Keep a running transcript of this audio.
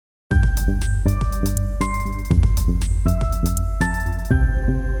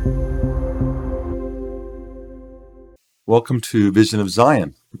Welcome to Vision of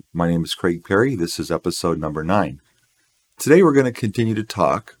Zion. My name is Craig Perry. This is episode number 9. Today we're going to continue to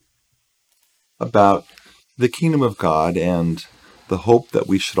talk about the kingdom of God and the hope that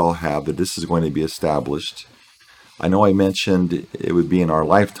we should all have that this is going to be established. I know I mentioned it would be in our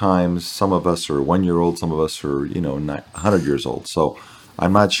lifetimes. Some of us are 1 year old, some of us are, 100 years old. So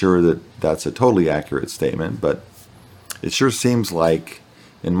I'm not sure that that's a totally accurate statement, but it sure seems like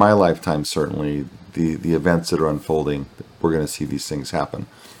in my lifetime, certainly, the events that are unfolding, we're going to see these things happen.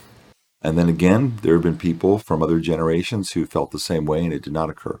 And then again, there have been people from other generations who felt the same way and it did not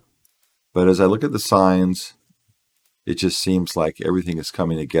occur. But as I look at the signs, it just seems like everything is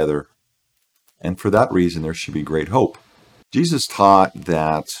coming together. And for that reason, there should be great hope. Jesus taught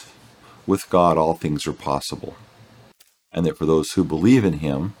that with God, all things are possible. And that for those who believe in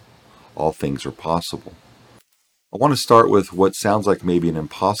him, all things are possible. I want to start with what sounds like maybe an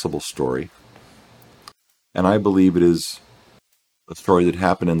impossible story. And I believe it is a story that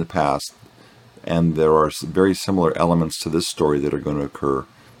happened in the past, and there are very similar elements to this story that are going to occur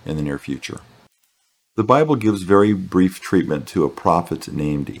in the near future. The Bible gives very brief treatment to a prophet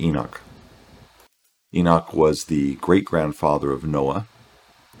named Enoch. Enoch was the great-grandfather of Noah.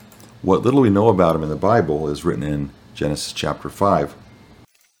 What little we know about him in the Bible is written in Genesis chapter 5.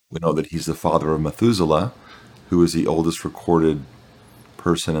 We know that he's the father of Methuselah, who is the oldest recorded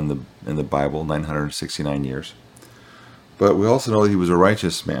person in the Bible, 969 years. But we also know that he was a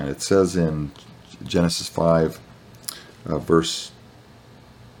righteous man. It says in Genesis 5, verse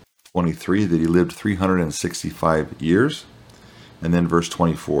 23, that he lived 365 years. And then verse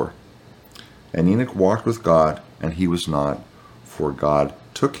 24, and Enoch walked with God, and he was not, for God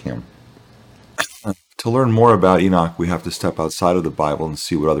took him. To learn more about Enoch, we have to step outside of the Bible and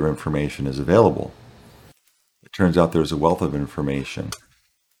see what other information is available. It turns out there's a wealth of information.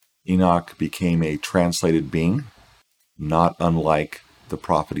 Enoch became a translated being, not unlike the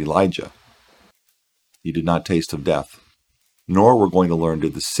prophet Elijah. He did not taste of death, nor, we're going to learn,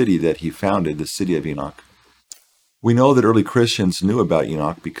 did the city that he founded, the city of Enoch. We know that early Christians knew about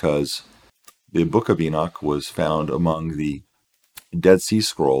Enoch because the book of Enoch was found among the Dead Sea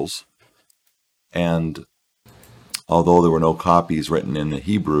Scrolls, and although there were no copies written in the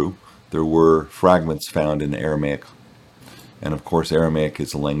Hebrew, there were fragments found in Aramaic. And of course, Aramaic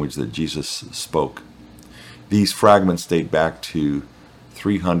is the language that Jesus spoke. These fragments date back to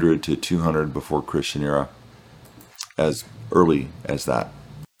 300 to 200 before Christian era, as early as that.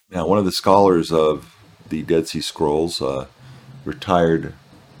 Now, one of the scholars of the Dead Sea Scrolls, a retired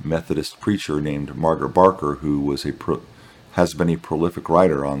Methodist preacher named Margaret Barker, who has been a prolific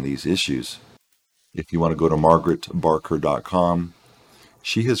writer on these issues. If you want to go to margaretbarker.com,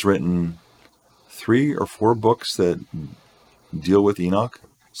 she has written 3 or 4 books that deal with Enoch,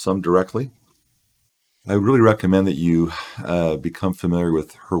 some directly. I really recommend that you become familiar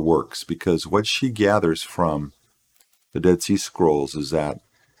with her works, because what she gathers from the Dead Sea Scrolls is that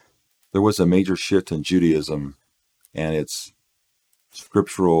there was a major shift in Judaism and its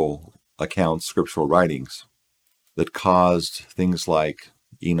scriptural accounts, scriptural writings, that caused things like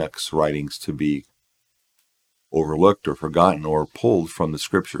Enoch's writings to be overlooked or forgotten or pulled from the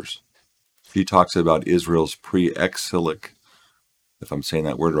scriptures. She talks about Israel's pre-exilic, if I'm saying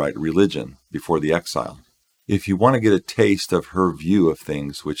that word right, religion before the exile. If you want to get a taste of her view of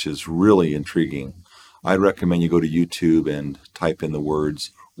things, which is really intriguing, I'd recommend you go to YouTube and type in the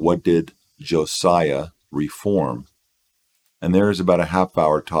words, "What did Josiah reform?" And there's about a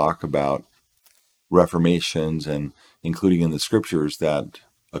half-hour talk about reformations, and including in the scriptures, that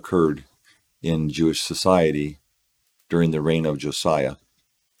occurred in Jewish society during the reign of Josiah.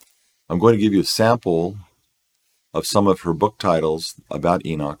 I'm going to give you a sample of some of her book titles about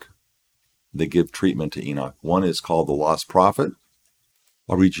Enoch that give treatment to Enoch. One is called The Lost Prophet.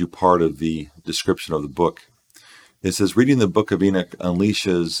 I'll read you part of the description of the book. It says, reading the book of Enoch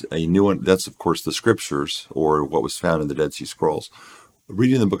unleashes a new one. That's, of course, the scriptures, or what was found in the Dead Sea Scrolls.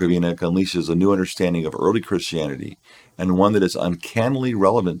 Reading the book of Enoch unleashes a new understanding of early Christianity, and one that is uncannily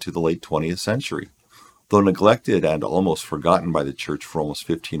relevant to the late 20th century. Though neglected and almost forgotten by the church for almost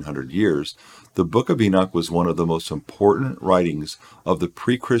 1,500 years, the Book of Enoch was one of the most important writings of the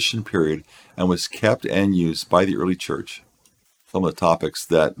pre-Christian period and was kept and used by the early church. Some of the topics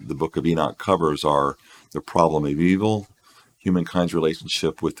that the Book of Enoch covers are the problem of evil, humankind's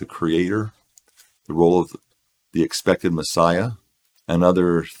relationship with the Creator, the role of the expected Messiah, and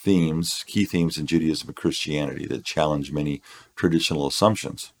other themes, key themes in Judaism and Christianity that challenge many traditional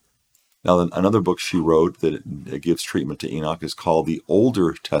assumptions. Now, another book she wrote that gives treatment to Enoch is called The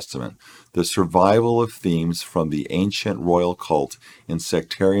Older Testament, The Survival of Themes from the Ancient Royal Cult in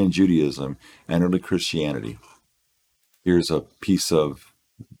Sectarian Judaism and Early Christianity. Here's a piece of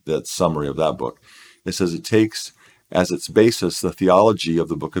that summary of that book. It says it takes as its basis the theology of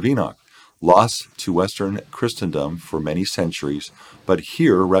the Book of Enoch, lost to Western Christendom for many centuries, but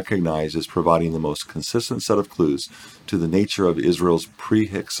here recognized as providing the most consistent set of clues to the nature of Israel's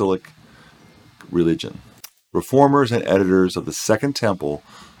pre-exilic religion. Reformers and editors of the Second Temple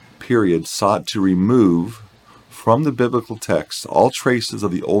period sought to remove from the biblical text all traces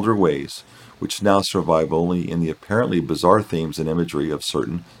of the older ways, which now survive only in the apparently bizarre themes and imagery of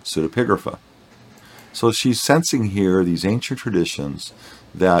certain pseudepigrapha. So she's sensing here these ancient traditions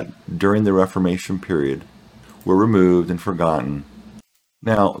that during the Reformation period were removed and forgotten.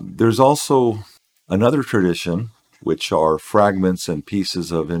 Now, there's also another tradition, which are fragments and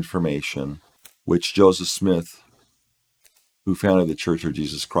pieces of information, which Joseph Smith, who founded the Church of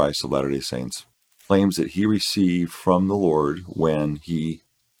Jesus Christ of Latter-day Saints, claims that he received from the Lord when he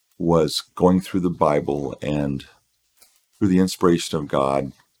was going through the Bible and through the inspiration of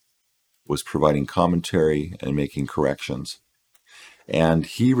God was providing commentary and making corrections. And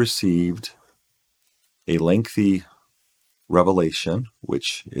he received a lengthy revelation,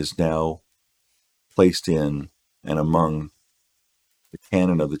 which is now placed in and among the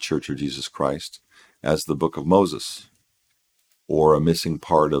canon of the Church of Jesus Christ as the Book of Moses, or a missing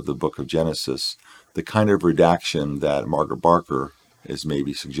part of the Book of Genesis, the kind of redaction that Margaret Barker is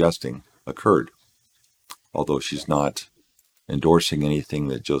maybe suggesting occurred, although she's not endorsing anything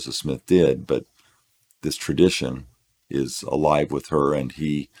that Joseph Smith did, but this tradition is alive with her, and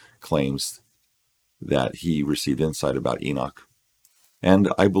he claims that he received insight about Enoch.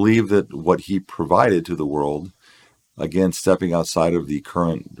 And I believe that what he provided to the world, again, stepping outside of the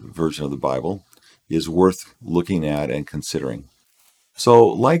current version of the Bible, is worth looking at and considering. So,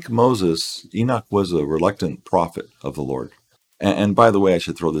 like Moses, Enoch was a reluctant prophet of the Lord. And by the way, I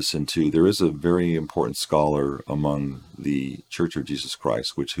should throw this in too. There is a very important scholar among the Church of Jesus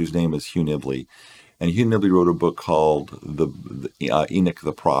Christ, whose name is Hugh Nibley. And Hugh Nibley wrote a book called Enoch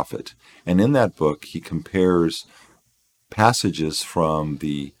the Prophet. And in that book, he compares passages from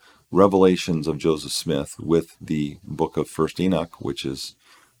the revelations of Joseph Smith with the book of First Enoch, which is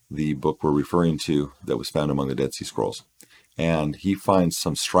the book we're referring to that was found among the Dead Sea Scrolls. And he finds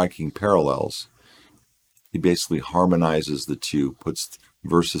some striking parallels. He basically harmonizes the two, puts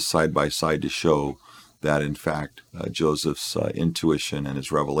verses side by side to show that, in fact, Joseph's intuition and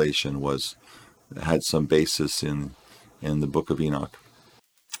his revelation had some basis in the book of Enoch,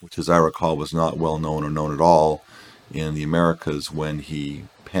 which, as I recall, was not well known or known at all in the Americas when he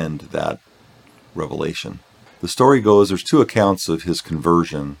penned that revelation. The story goes there's two accounts of his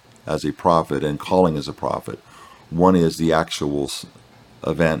conversion as a prophet and calling as a prophet. One is the actual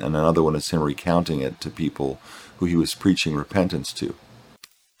event, and another one is him recounting it to people who he was preaching repentance to.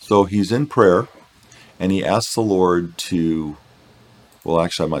 So he's in prayer, and he asks the Lord to, well,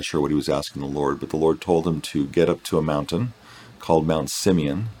 actually, I'm not sure what he was asking the Lord, but the Lord told him to get up to a mountain called Mount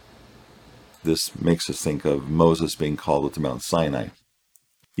Simeon. This makes us think of Moses being called up to Mount Sinai.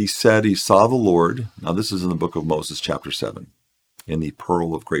 He said he saw the Lord. Now, this is in the book of Moses, chapter 7, in the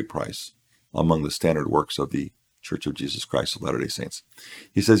Pearl of Great Price, among the standard works of the Church of Jesus Christ of Latter-day Saints.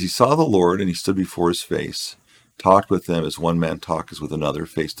 He says he saw the Lord, and he stood before his face, talked with them as one man talks with another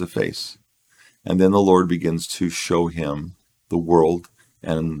face to face. And then the Lord begins to show him the world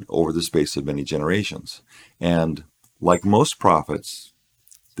and over the space of many generations. And like most prophets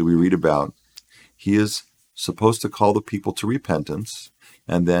that we read about, he is supposed to call the people to repentance,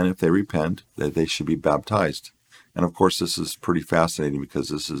 and then if they repent, that they should be baptized. And of course, this is pretty fascinating because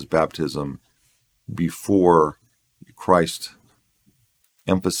this is baptism before Christ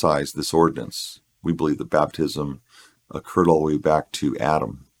emphasized this ordinance. We believe that baptism occurred all the way back to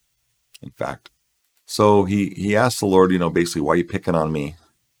Adam, in fact. So he asked the Lord, basically, why are you picking on me?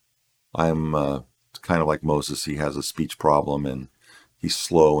 I'm kind of like Moses. He has a speech problem, and he's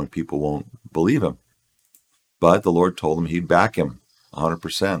slow, and people won't believe him. But the Lord told him he'd back him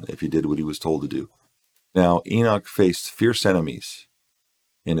 100% if he did what he was told to do. Now, Enoch faced fierce enemies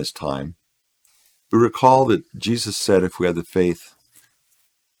in his time. We recall that Jesus said if we had the faith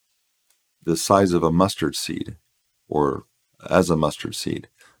the size of a mustard seed, or as a mustard seed,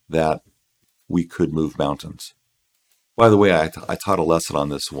 that we could move mountains. By the way, I taught a lesson on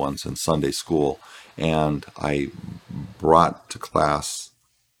this once in Sunday school, and I brought to class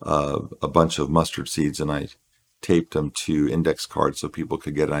a bunch of mustard seeds, and I taped them to index cards so people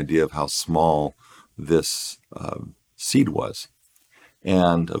could get an idea of how small this seed was.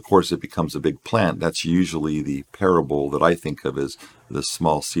 And of course, it becomes a big plant. That's usually the parable that I think of as the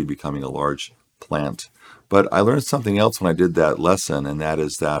small seed becoming a large plant. But I learned something else when I did that lesson, and that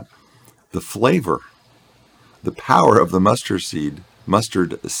is that the flavor, the power of the mustard seed,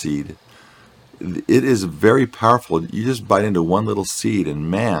 it is very powerful. You just bite into one little seed, and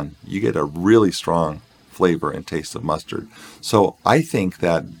man, you get a really strong flavor and taste of mustard. So I think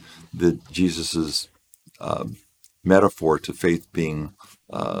that Jesus's metaphor to faith being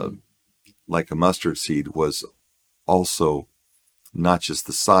like a mustard seed was also not just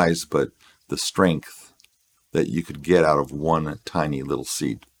the size, but the strength that you could get out of one tiny little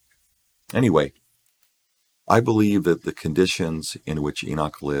seed. Anyway, I believe that the conditions in which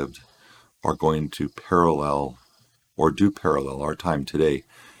Enoch lived are going to parallel our time today.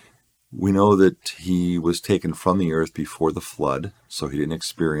 We know that he was taken from the earth before the flood, so he didn't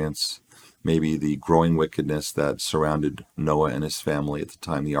experience maybe the growing wickedness that surrounded Noah and his family at the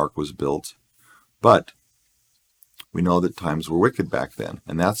time the ark was built. But we know that times were wicked back then,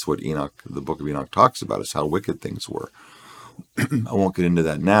 and that's what the book of Enoch talks about, is how wicked things were. I won't get into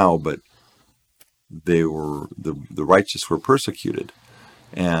that now, but the righteous were persecuted,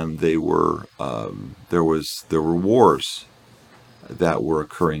 and there were wars that were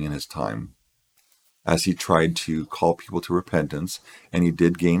occurring in his time as he tried to call people to repentance, and he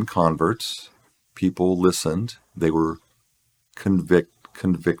did gain converts. People listened. They were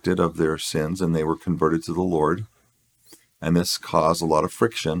convicted of their sins, and they were converted to the Lord. And this caused a lot of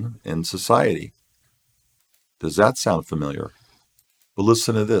friction in society. Does that sound familiar? But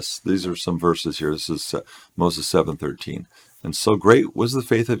listen to this. These are some verses here. This is Moses 7:13. And so great was the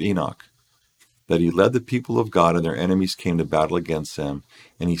faith of Enoch, that he led the people of God, and their enemies came to battle against him.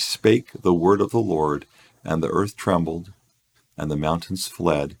 And he spake the word of the Lord, and the earth trembled, and the mountains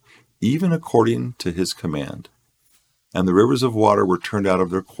fled, even according to his command. And the rivers of water were turned out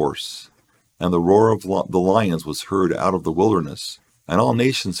of their course, and the roar of the lions was heard out of the wilderness. And all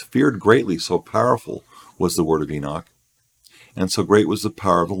nations feared greatly, so powerful was the word of Enoch, and so great was the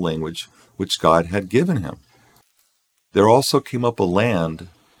power of the language which God had given him. There also came up a land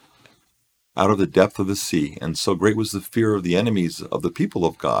out of the depth of the sea, and so great was the fear of the enemies of the people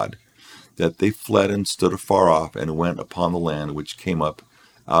of God, that they fled and stood afar off, and went upon the land which came up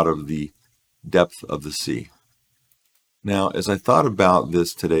out of the depth of the sea. Now, as I thought about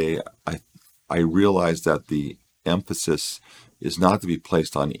this today, I realized that the emphasis is not to be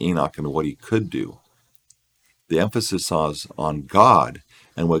placed on Enoch and what he could do. The emphasis is on God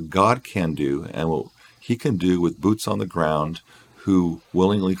and what God can do, and what he can do with boots on the ground who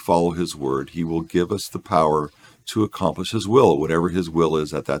willingly follow his word. He will give us the power to accomplish his will, whatever his will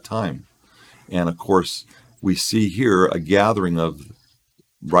is at that time. And of course, we see here a gathering of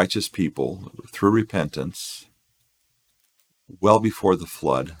righteous people through repentance well before the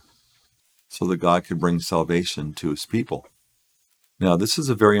flood, so that God could bring salvation to his people. Now, this is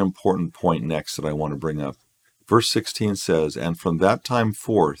a very important point next that I want to bring up. Verse 16 says, And from that time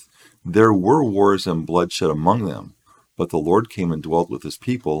forth there were wars and bloodshed among them, but the Lord came and dwelt with his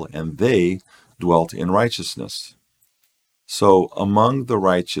people, and they dwelt in righteousness. So among the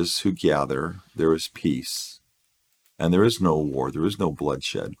righteous who gather, there is peace, and there is no war, there is no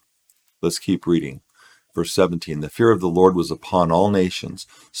bloodshed. Let's keep reading. Verse 17, The fear of the Lord was upon all nations.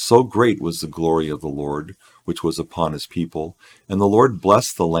 So great was the glory of the Lord, which was upon his people. And the Lord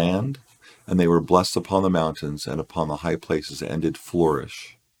blessed the land, and they were blessed upon the mountains and upon the high places, and did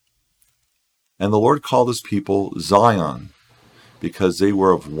flourish. And the Lord called his people Zion, because they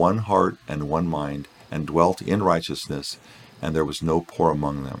were of one heart and one mind, and dwelt in righteousness, and there was no poor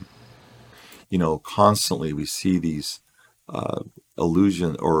among them. You know, constantly we see these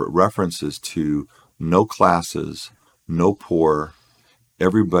allusion or references to no classes, no poor.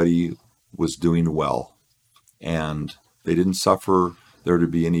 Everybody was doing well, and they didn't suffer there to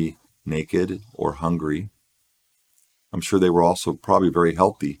be any naked or hungry. I'm sure they were also probably very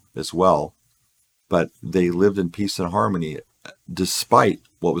healthy as well, but they lived in peace and harmony despite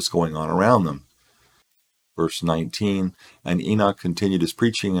what was going on around them. Verse 19, And Enoch continued his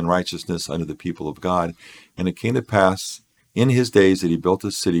preaching in righteousness unto the people of God, and it came to pass in his days that he built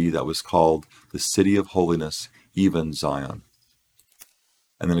a city that was called the city of holiness, even Zion.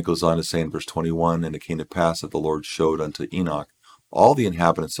 And then it goes on to say in verse 21, And it came to pass that the Lord showed unto Enoch all the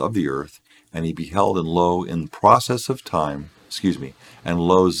inhabitants of the earth, and he beheld, and lo, in process of time, and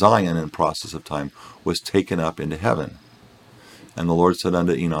lo, Zion in process of time was taken up into heaven. And the Lord said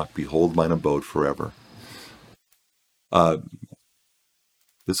unto Enoch, Behold mine abode forever.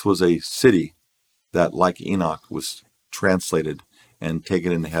 This was a city that, like Enoch, was translated and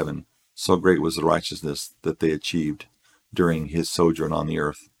taken into heaven. So great was the righteousness that they achieved during his sojourn on the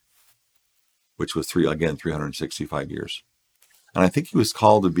earth, which was 365 years. And I think he was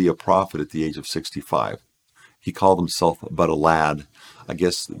called to be a prophet at the age of 65. He called himself but a lad. I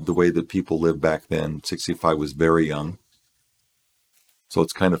guess the way that people lived back then, 65 was very young. So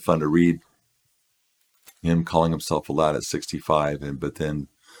it's kind of fun to read him calling himself a lad at 65. But then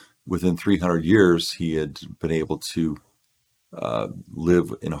within 300 years, he had been able to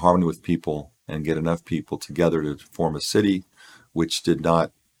live in harmony with people and get enough people together to form a city, which did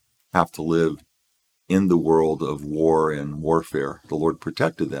not have to live in the world of war and warfare. The Lord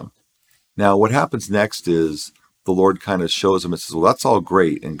protected them. Now, what happens next is the Lord kind of shows them and says, well, that's all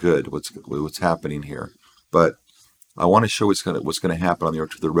great and good, what's happening here. But I want to show what's going to happen on the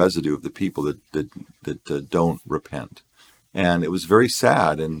earth to the residue of the people that don't repent. And it was very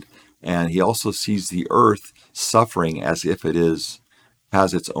sad. And he also sees the earth suffering as if it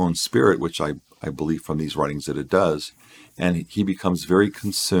has its own spirit, which I believe from these writings that it does. And he becomes very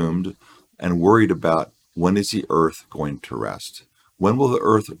consumed and worried about when is the earth going to rest? When will the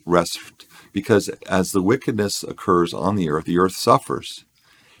earth rest? Because as the wickedness occurs on the earth suffers.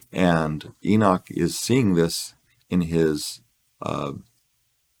 And Enoch is seeing this in his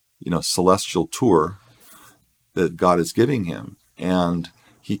celestial tour that God is giving him. And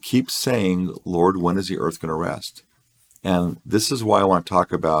he keeps saying, Lord, when is the earth going to rest? And this is why I want to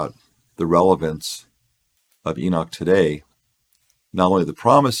talk about the relevance of Enoch today. Not only the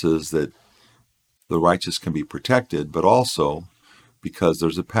promises that the righteous can be protected, but also because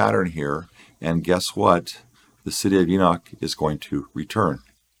there's a pattern here. And guess what? The city of Enoch is going to return.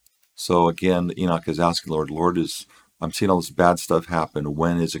 So again, Enoch is asking, Lord, I'm seeing all this bad stuff happen.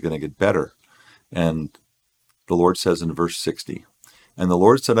 When is it going to get better? And the Lord says in verse 60, and the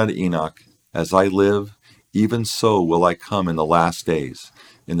Lord said unto Enoch, as I live, even so will I come in the last days,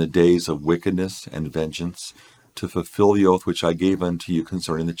 in the days of wickedness and vengeance, to fulfill the oath which I gave unto you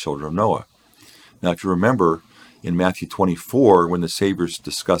concerning the children of Noah. Now, if you remember in Matthew 24, when the Savior's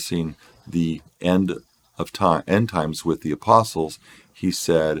discussing the end times with the apostles, he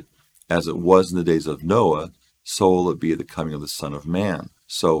said, as it was in the days of Noah, so will it be at the coming of the Son of Man.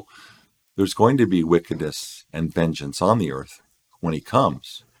 So there's going to be wickedness and vengeance on the earth when he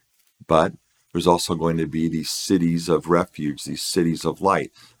comes. But there's also going to be these cities of refuge, these cities of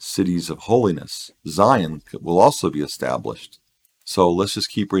light, cities of holiness. Zion will also be established. So let's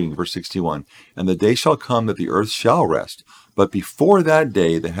just keep reading, verse 61. And the day shall come that the earth shall rest, but before that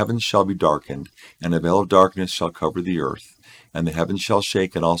day the heavens shall be darkened, and a veil of darkness shall cover the earth, and the heavens shall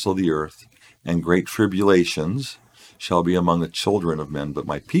shake, and also the earth, and great tribulations shall be among the children of men, but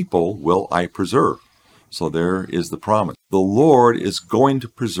my people will I preserve. So there is the promise. The Lord is going to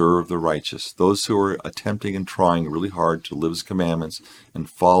preserve the righteous, those who are attempting and trying really hard to live his commandments and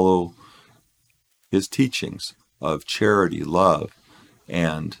follow his teachings of charity, love,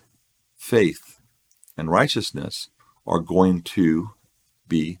 and faith and righteousness are going to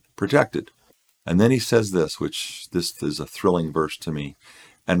be protected. And then he says this is a thrilling verse to me.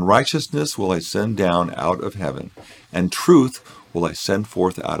 And righteousness will I send down out of heaven, and truth will I send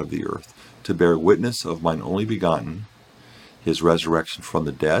forth out of the earth, to bear witness of mine only begotten, his resurrection from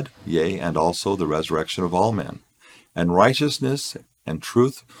the dead, yea, and also the resurrection of all men. And righteousness and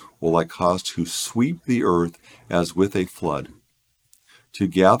truth will I cause to sweep the earth as with a flood, to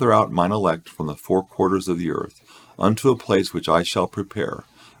gather out mine elect from the four quarters of the earth, unto a place which I shall prepare,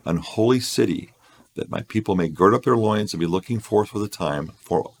 an holy city, that my people may gird up their loins and be looking forth for the time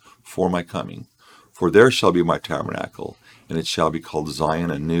for my coming. For there shall be my tabernacle, and it shall be called Zion,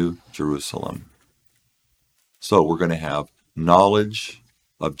 a new Jerusalem. So we're going to have knowledge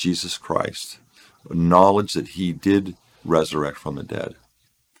of Jesus Christ, knowledge that he did resurrect from the dead,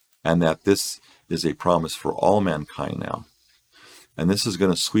 and that this is a promise for all mankind now. And this is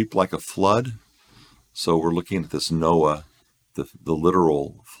going to sweep like a flood. So we're looking at this Noah, the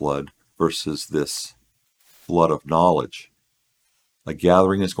literal flood, versus this flood of knowledge. A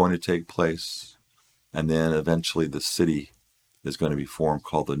gathering is going to take place, and then eventually the city is going to be formed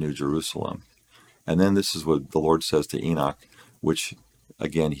called the New Jerusalem. And then this is what the Lord says to Enoch, which,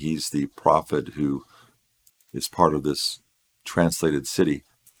 again, he's the prophet who is part of this translated city.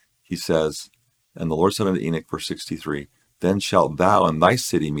 He says, and the Lord said unto Enoch, verse 63, then shalt thou and thy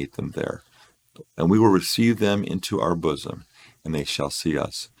city meet them there, and we will receive them into our bosom, and they shall see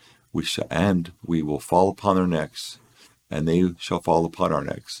us. We will fall upon their necks, and they shall fall upon our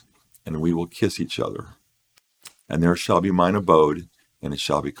necks, and we will kiss each other. And there shall be mine abode, and it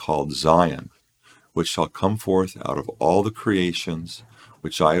shall be called Zion, which shall come forth out of all the creations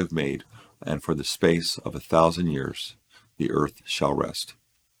which I have made, and for the space of 1,000 years the earth shall rest.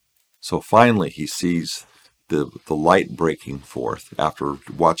 So finally he sees the light breaking forth after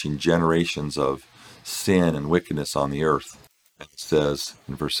watching generations of sin and wickedness on the earth. And it says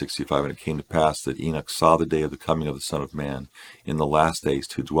in verse 65, and it came to pass that Enoch saw the day of the coming of the Son of Man in the last days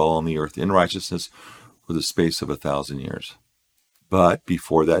to dwell on the earth in righteousness for the space of 1,000 years. But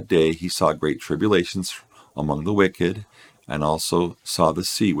before that day he saw great tribulations among the wicked, and also saw the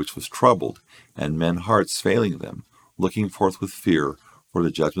sea which was troubled, and men's hearts failing them, looking forth with fear for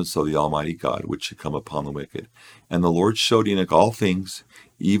the judgments of the Almighty God, which should come upon the wicked. And the Lord showed Enoch all things,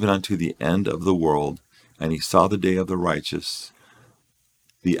 even unto the end of the world, and he saw the day of the righteous,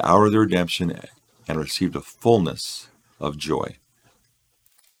 the hour of the redemption, and received a fullness of joy.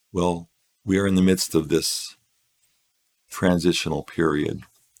 Well, we are in the midst of this transitional period.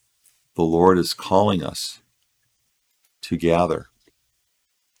 The Lord is calling us to gather.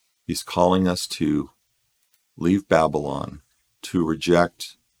 He's calling us to leave Babylon, to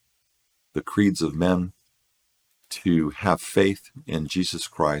reject the creeds of men, to have faith in Jesus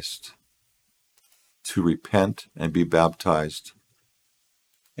Christ, to repent and be baptized.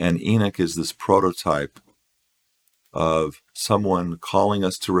 And Enoch is this prototype of someone calling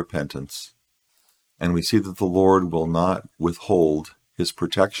us to repentance. And we see that the Lord will not withhold his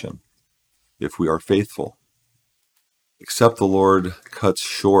protection if we are faithful. Except the Lord cuts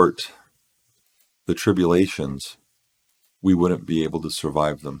short the tribulations, we wouldn't be able to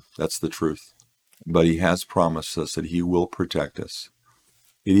survive them. That's the truth. But he has promised us that he will protect us.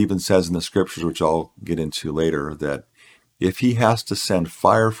 It even says in the scriptures, which I'll get into later, that if he has to send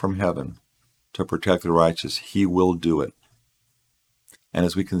fire from heaven to protect the righteous, he will do it. And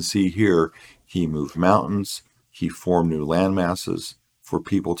as we can see here, he moved mountains, he formed new land masses for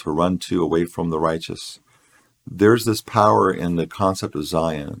people to run to away from the righteous. There's this power in the concept of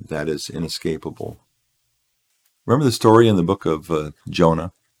Zion that is inescapable. Remember the story in the book of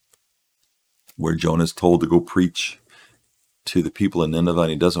Jonah, where Jonah is told to go preach to the people in Nineveh,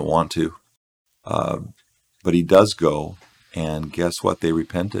 and he doesn't want to. But he does go, and guess what? They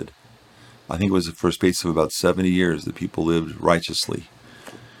repented. I think it was for a space of about 70 years that people lived righteously.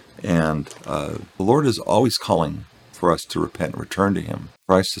 And the Lord is always calling for us to repent and return to him.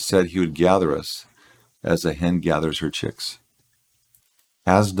 Christ has said he would gather us as a hen gathers her chicks.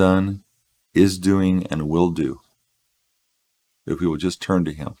 Has done, is doing, and will do, if we will just turn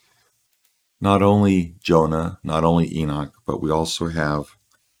to him. Not only Jonah, not only Enoch, but we also have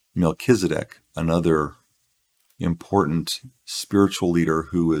Melchizedek, another important spiritual leader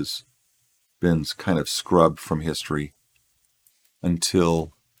who has been kind of scrubbed from history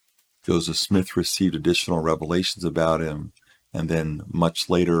until Joseph Smith received additional revelations about him. And then much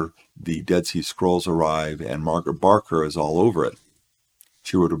later, the Dead Sea Scrolls arrive, and Margaret Barker is all over it.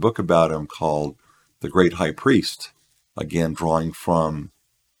 She wrote a book about him called The Great High Priest, again drawing from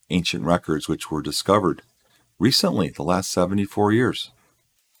ancient records which were discovered recently, the last 74 years.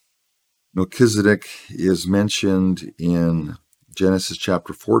 Melchizedek is mentioned in Genesis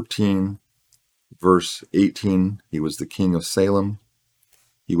chapter 14, verse 18. He was the king of Salem.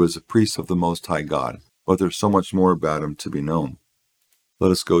 He was a priest of the Most High God. But there's so much more about him to be known.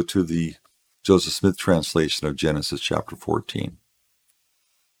 Let us go to the Joseph Smith translation of Genesis chapter 14.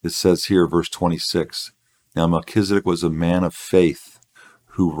 It says here, verse 26, Now Melchizedek was a man of faith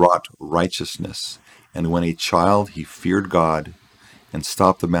who wrought righteousness, and when a child he feared God, and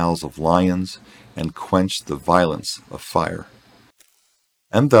stopped the mouths of lions, and quenched the violence of fire.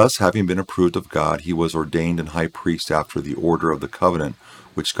 And thus, having been approved of God, he was ordained an high priest after the order of the covenant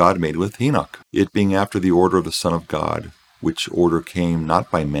which God made with Enoch, it being after the order of the Son of God, which order came not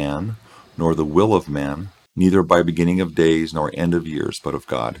by man, nor the will of man, neither by beginning of days, nor end of years, but of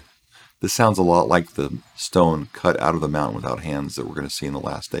God. This sounds a lot like the stone cut out of the mountain without hands that we're going to see in the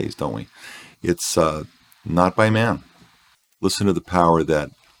last days, don't we? It's not by man. Listen to the power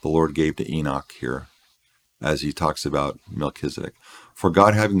that the Lord gave to Enoch here as he talks about Melchizedek. For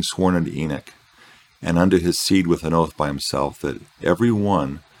God having sworn unto Enoch, and unto his seed with an oath by himself, that every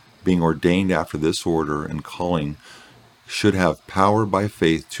one being ordained after this order and calling should have power by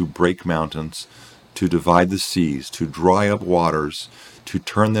faith to break mountains, to divide the seas, to dry up waters, to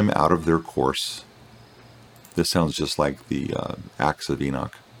turn them out of their course. This sounds just like the Acts of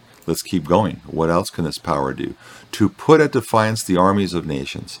Enoch. Let's keep going. What else can this power do? To put at defiance the armies of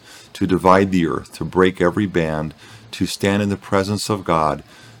nations, to divide the earth, to break every band, to stand in the presence of God,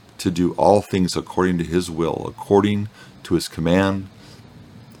 to do all things according to his will, according to his command,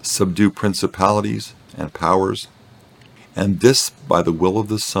 subdue principalities and powers, and this by the will of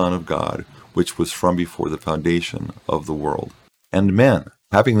the Son of God, which was from before the foundation of the world. And men,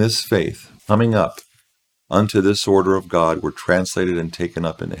 having this faith, coming up unto this order of God, were translated and taken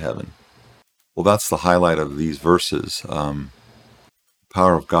up into heaven. Well, that's the highlight of these verses.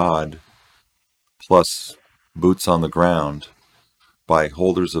 Power of God plus boots on the ground by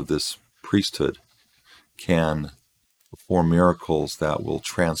holders of this priesthood can perform miracles that will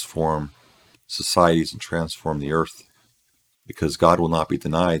transform societies and transform the earth, because God will not be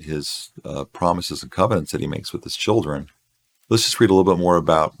denied his promises and covenants that he makes with his children. Let's just read a little bit more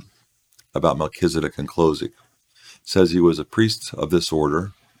about Melchizedek in closing. It says he was a priest of this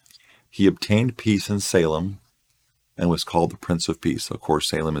order. He obtained peace in Salem and was called the Prince of Peace. Of course,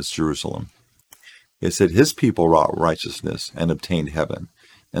 Salem is Jerusalem. It said his people wrought righteousness and obtained heaven,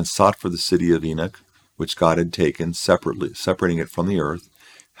 and sought for the city of Enoch, which God had taken, separating it from the earth,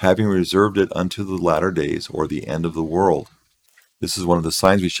 having reserved it unto the latter days, or the end of the world. This is one of the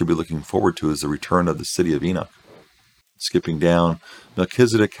signs we should be looking forward to, is the return of the city of Enoch. Skipping down,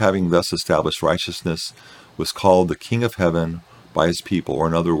 Melchizedek, having thus established righteousness, was called the King of Heaven by his people, or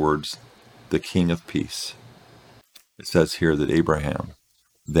in other words, the King of Peace. It says here that Abraham,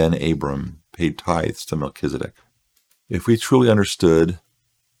 then Abram, paid tithes to Melchizedek. If we truly understood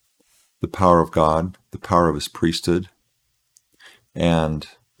the power of God, the power of his priesthood, and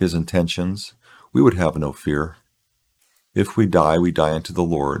his intentions, we would have no fear. If we die unto the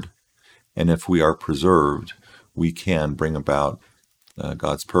Lord, and if we are preserved, we can bring about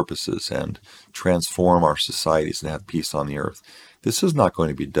God's purposes and transform our societies and have peace on the earth. This is not going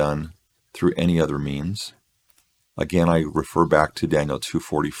to be done through any other means. Again, I refer back to Daniel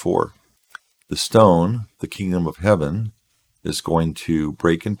 2:44. The stone, the kingdom of heaven, is going to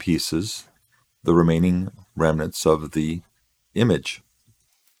break in pieces the remaining remnants of the image.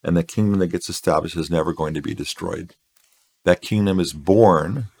 And the kingdom that gets established is never going to be destroyed. That kingdom is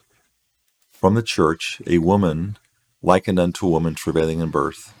born from the church, a woman likened unto a woman travailing in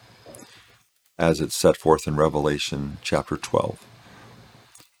birth, as it's set forth in Revelation chapter 12.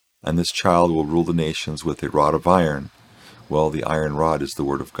 And this child will rule the nations with a rod of iron. Well, the iron rod is the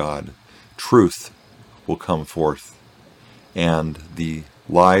word of God. Truth will come forth, and the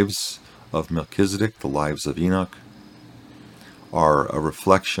lives of Melchizedek, the lives of Enoch, are a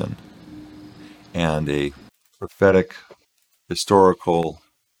reflection and a prophetic historical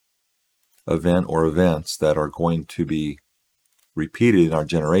event or events that are going to be repeated in our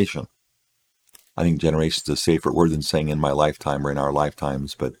generation. I think generation is a safer word than saying in my lifetime or in our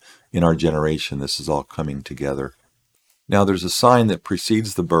lifetimes, but in our generation, this is all coming together. Now, there's a sign that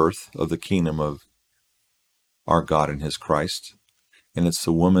precedes the birth of the kingdom of our God and his Christ, and it's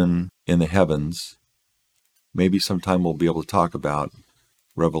the woman in the heavens. Maybe sometime we'll be able to talk about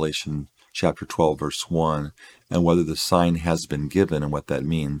Revelation chapter 12, verse 1, and whether the sign has been given and what that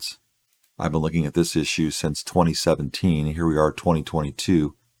means. I've been looking at this issue since 2017. Here we are,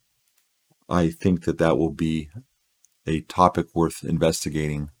 2022. I think that will be a topic worth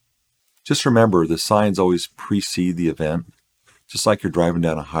investigating. Just remember, the signs always precede the event. Just like you're driving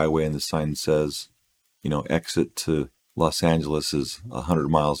down a highway and the sign says, exit to Los Angeles is 100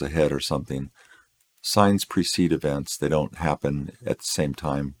 miles ahead or something. Signs precede events. They don't happen at the same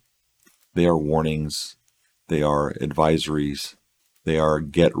time. They are warnings. They are advisories. They are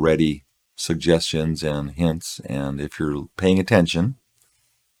get ready suggestions and hints. And if you're paying attention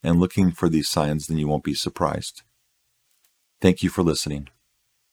and looking for these signs, then you won't be surprised. Thank you for listening.